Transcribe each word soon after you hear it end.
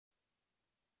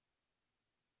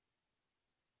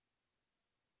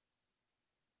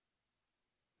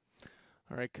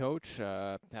All right, Coach.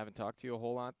 Haven't talked to you a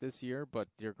whole lot this year, but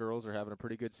your girls are having a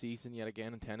pretty good season yet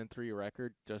again, a 10-3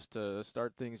 record. Just to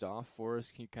start things off for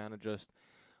us, can you kind of just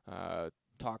uh,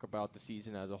 talk about the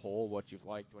season as a whole, what you've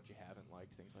liked, what you haven't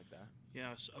liked, things like that?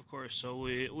 Yes, of course. So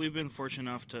we've been fortunate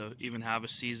enough to even have a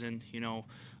season.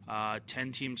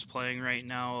 10 teams playing right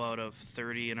now out of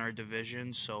 30 in our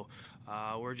division. So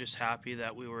we're just happy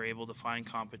that we were able to find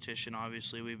competition.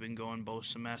 Obviously, we've been going both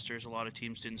semesters. A lot of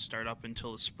teams didn't start up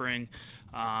until the spring.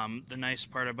 The nice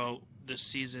part about this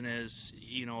season is,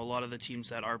 a lot of the teams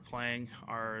that are playing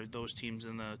are those teams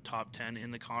in the top 10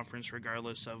 in the conference,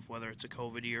 regardless of whether it's a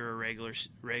COVID year or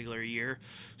regular year.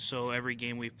 So every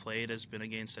game we've played has been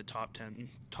against a top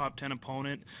 10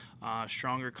 opponent.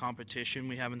 Stronger competition.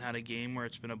 We haven't had a game where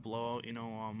it's been a blowout.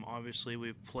 Obviously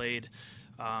we've played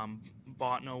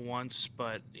Botno once,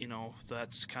 but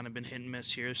that's kind of been hit and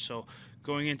miss here. So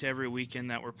going into every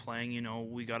weekend that we're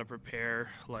playing, we got to prepare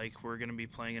like we're going to be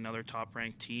playing another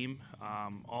top-ranked team.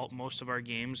 Most of our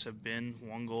games have been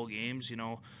one-goal games.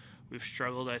 We've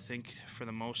struggled, I think, for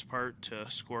the most part, to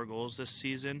score goals this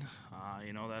season.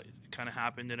 That kind of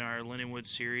happened in our Lindenwood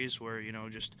series where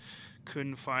just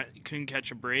couldn't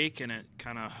catch a break, and it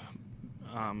kind of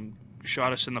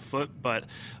shot us in the foot. But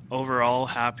overall,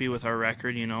 happy with our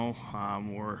record.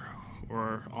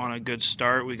 We're on a good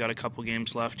start. We got a couple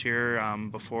games left here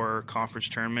before conference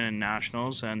tournament and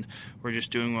nationals, and we're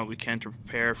just doing what we can to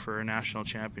prepare for national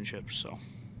championships. So.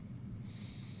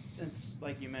 Since,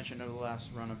 like you mentioned, over the last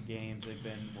run of games, they've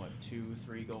been,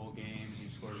 2-3 goal games.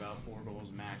 You've scored about 4 goals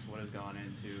max. What would go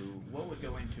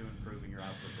into improving your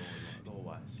output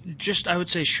goal-wise? Just, I would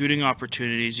say, shooting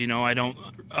opportunities. I don't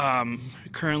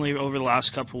currently, over the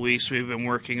last couple of weeks, we've been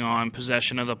working on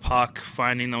possession of the puck,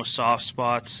 finding those soft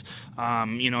spots,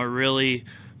 really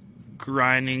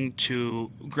grinding to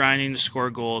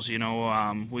score goals.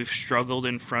 We've struggled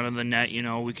in front of the net.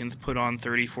 We can put on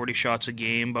 30, 40 shots a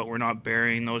game, but we're not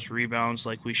burying those rebounds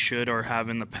like we should or have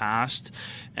in the past.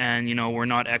 And, we're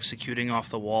not executing off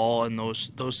the wall and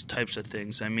those types of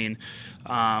things.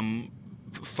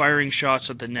 Firing shots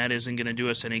at the net isn't going to do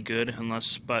us any good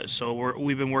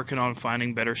we've been working on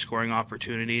finding better scoring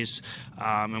opportunities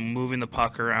and moving the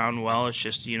puck around well. It's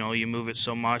just, you move it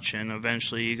so much and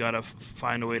eventually you got to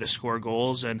find a way to score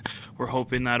goals, and we're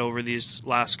hoping that over these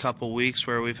last couple weeks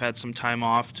where we've had some time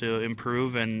off to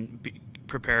improve and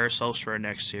prepare ourselves for our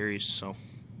next series. So,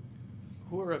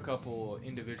 Who are a couple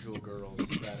individual girls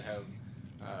that have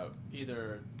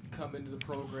either come into the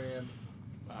program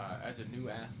as a new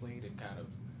athlete and kind of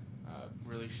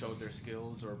really showed their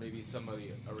skills, or maybe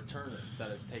a returner that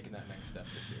has taken that next step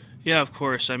this year? Yeah, of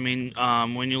course.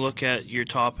 When you look at your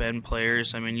top-end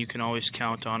players, you can always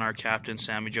count on our captain,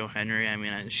 Sammy Jo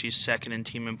Henry. She's second in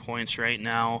team in points right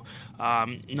now.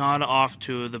 Not off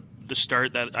to the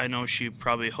start that I know she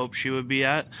probably hoped she would be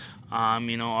at.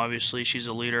 Obviously she's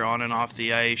a leader on and off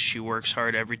the ice. She works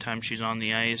hard every time she's on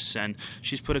the ice, and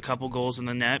she's put a couple goals in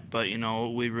the net, but,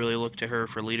 we really look to her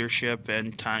for leadership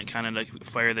and kind of to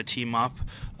fire the team up.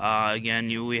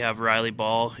 We have Riley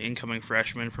Ball, incoming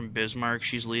freshman from Bismarck.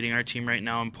 She's leading our team right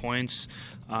now in points.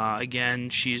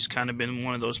 She's kind of been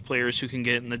one of those players who can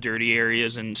get in the dirty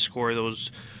areas and score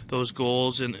those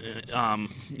goals and,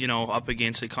 up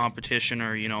against the competition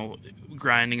or,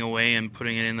 grinding away and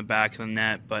putting it in the back of the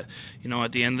net. But,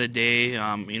 at the end of the day,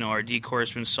 our decor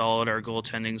has been solid. Our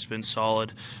goaltending's been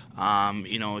solid.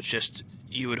 It's just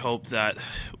you would hope that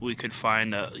we could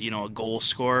find a goal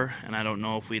scorer, and I don't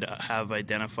know if we'd have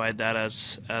identified that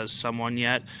as someone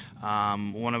yet.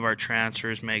 One of our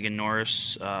transfers, Megan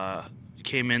Norris,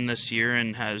 came in this year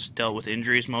and has dealt with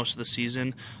injuries most of the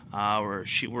season. We're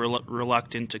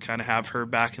reluctant to kind of have her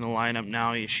back in the lineup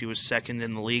now. She was second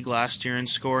in the league last year in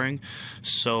scoring,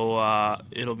 so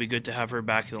it'll be good to have her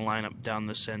back in the lineup down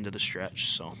this end of the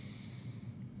stretch. So,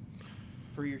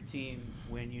 for your team,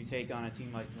 when you take on a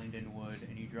team like Lindenwood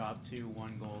and you drop 2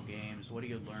 one-goal games, what do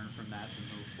you learn from that to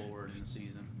move forward in the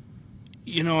season?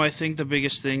 I think the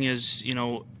biggest thing is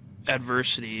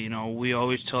adversity. We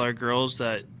always tell our girls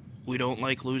that we don't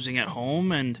like losing at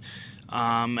home, and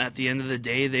at the end of the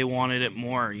day, they wanted it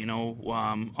more.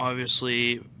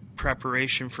 Obviously,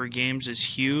 preparation for games is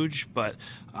huge, but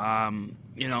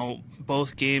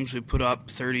both games we put up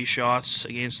 30 shots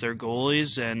against their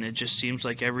goalies, and it just seems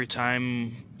like every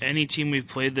time any team we've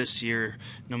played this year,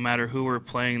 no matter who we're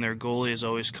playing, their goalie has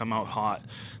always come out hot.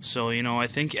 So I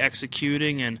think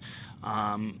executing and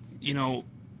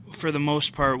for the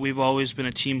most part, we've always been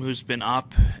a team who's been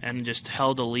up and just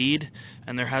held a lead,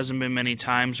 and there hasn't been many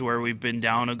times where we've been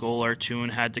down a goal or two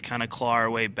and had to kind of claw our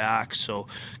way back. So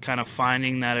kind of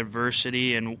finding that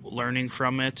adversity and learning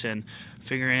from it and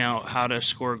figuring out how to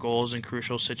score goals in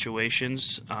crucial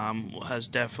situations has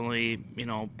definitely,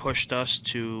 pushed us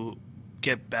to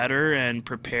get better and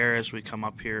prepare as we come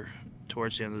up here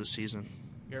towards the end of the season.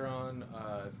 You're on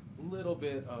a little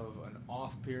bit of an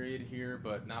off period here,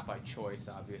 but not by choice,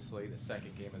 obviously. The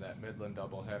second game of that Midland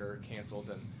doubleheader canceled,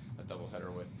 and a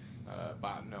doubleheader with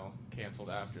Bottineau canceled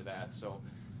after that. So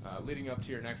leading up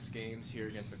to your next games here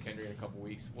against McKendree in a couple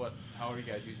weeks, how are you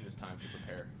guys using this time to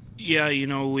prepare? Yeah,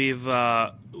 we've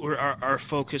our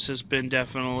focus has been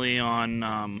definitely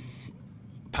on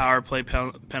power play,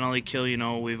 penalty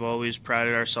kill. We've always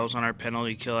prided ourselves on our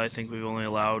penalty kill. I think we've only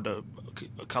allowed a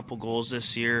couple goals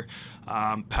this year.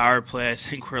 Power play, I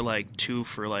think we're like 2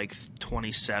 for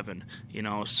 27,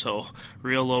 so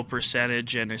real low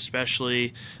percentage, and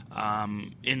especially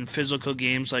in physical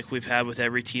games like we've had with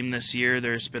every team this year,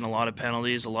 there's been a lot of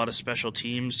penalties, a lot of special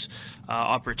teams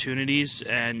opportunities,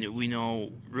 and we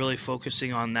know really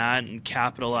focusing on that and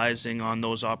capitalizing on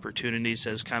those opportunities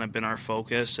has kind of been our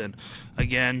focus. And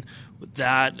again, with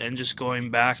that and just going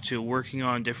back to working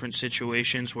on different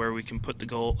situations where we can put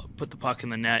the puck in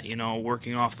the net,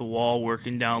 working off the wall,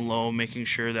 working down low, making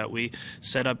sure that we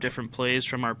set up different plays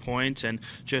from our point, and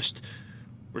just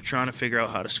we're trying to figure out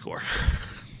how to score.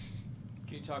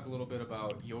 Can you talk a little bit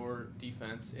about your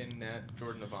defense in net,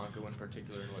 Jordan Ivanko in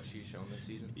particular, and what she's shown this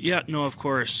season? Yeah, no, of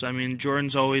course. I mean,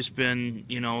 Jordan's always been,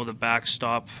 the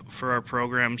backstop for our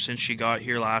program since she got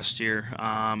here last year.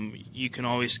 You can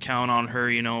always count on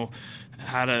her,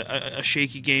 had a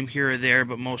shaky game here or there,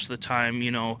 but most of the time,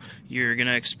 you're going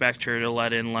to expect her to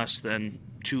let in less than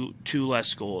two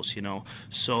less goals,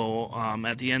 So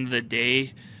at the end of the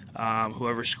day,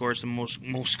 whoever scores the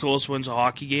most goals wins a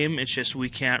hockey game. It's just we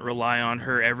can't rely on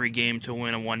her every game to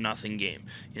win a 1-0 game.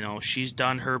 She's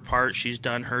done her part. She's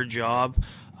done her job.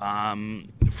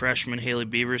 Freshman Haley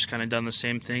Beaver's kind of done the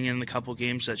same thing in the couple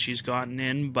games that she's gotten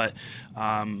in. But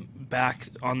back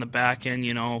on the back end,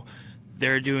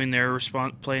 they're doing their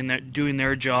doing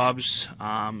their jobs,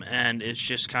 and it's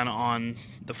just kind of on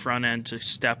the front end to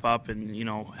step up and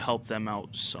help them out.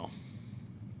 So.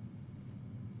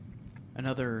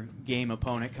 Another game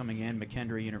opponent coming in,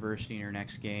 McKendree University, in your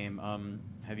next game.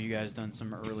 Have you guys done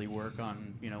some early work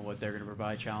on what they're going to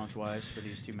provide challenge-wise for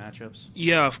these two matchups?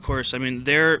 Yeah, of course. I mean,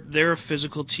 they're a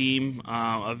physical team,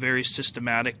 a very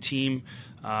systematic team.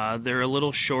 They're a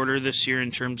little shorter this year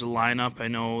in terms of lineup. I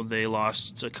know they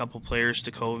lost a couple players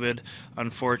to COVID,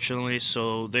 unfortunately,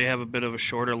 so they have a bit of a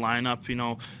shorter lineup.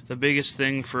 The biggest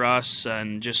thing for us,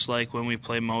 and just like when we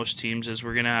play most teams, is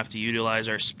we're going to have to utilize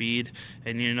our speed.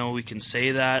 And, we can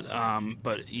say that,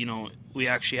 but, we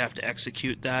actually have to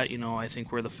execute that. I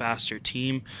think we're the faster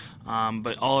team.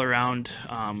 But all around,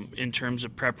 in terms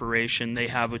of preparation, they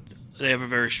have a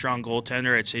very strong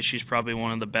goaltender. I'd say she's probably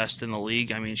one of the best in the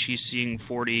league. I mean, she's seeing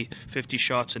 40, 50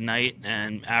 shots a night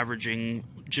and averaging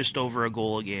just over a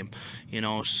goal a game.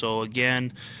 So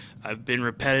again, I've been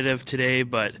repetitive today,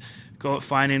 but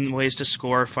finding ways to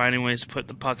score, finding ways to put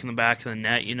the puck in the back of the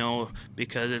net,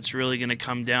 because it's really going to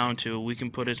come down to we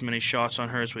can put as many shots on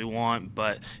her as we want,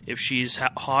 but if she's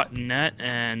hot in net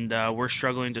and we're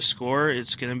struggling to score,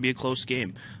 it's going to be a close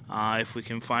game. If we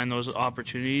can find those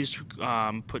opportunities,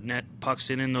 put net pucks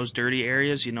in those dirty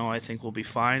areas, I think we'll be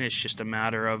fine. It's just a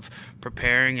matter of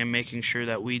preparing and making sure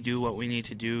that we do what we need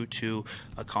to do to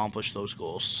accomplish those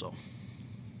goals. So.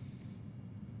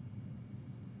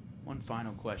 One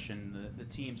final question. The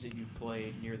teams that you've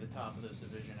played near the top of this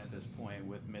division at this point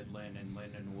with Midland and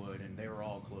Lindenwood, and they were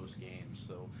all close games,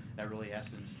 so that really has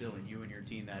to instill in you and your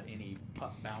team that any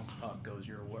bounce the puck goes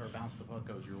your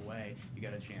way, you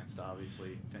got a chance to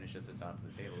obviously finish at the top of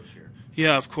the table this year.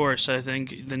 Yeah, of course. I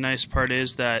think the nice part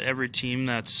is that every team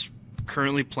that's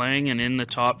currently playing and in the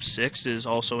top 6 is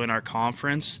also in our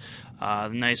conference. The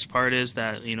nice part is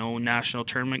that, national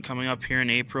tournament coming up here in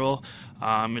April,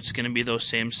 it's going to be those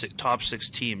same top 6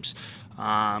 teams.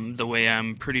 The way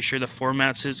I'm pretty sure the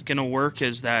formats is going to work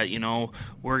is that,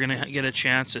 we're going to get a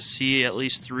chance to see at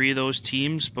least 3 of those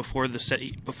teams before the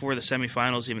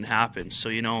semifinals even happen. So,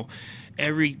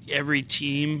 every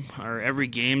team or every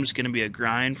game is going to be a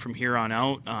grind from here on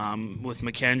out. With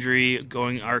McKendree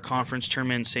going our conference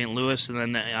tournament in St. Louis, and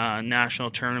then the national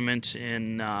tournament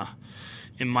in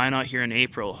Minot here in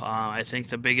April. I think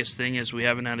the biggest thing is we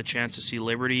haven't had a chance to see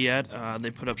Liberty yet. They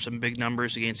put up some big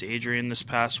numbers against Adrian this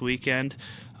past weekend.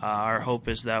 Our hope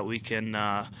is that we can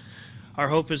Our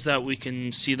hope is that we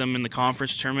can see them in the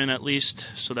conference tournament at least,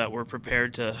 so that we're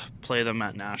prepared to play them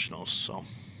at nationals. So,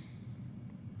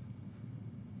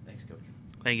 Thanks, Coach.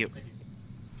 thank you. Thank you.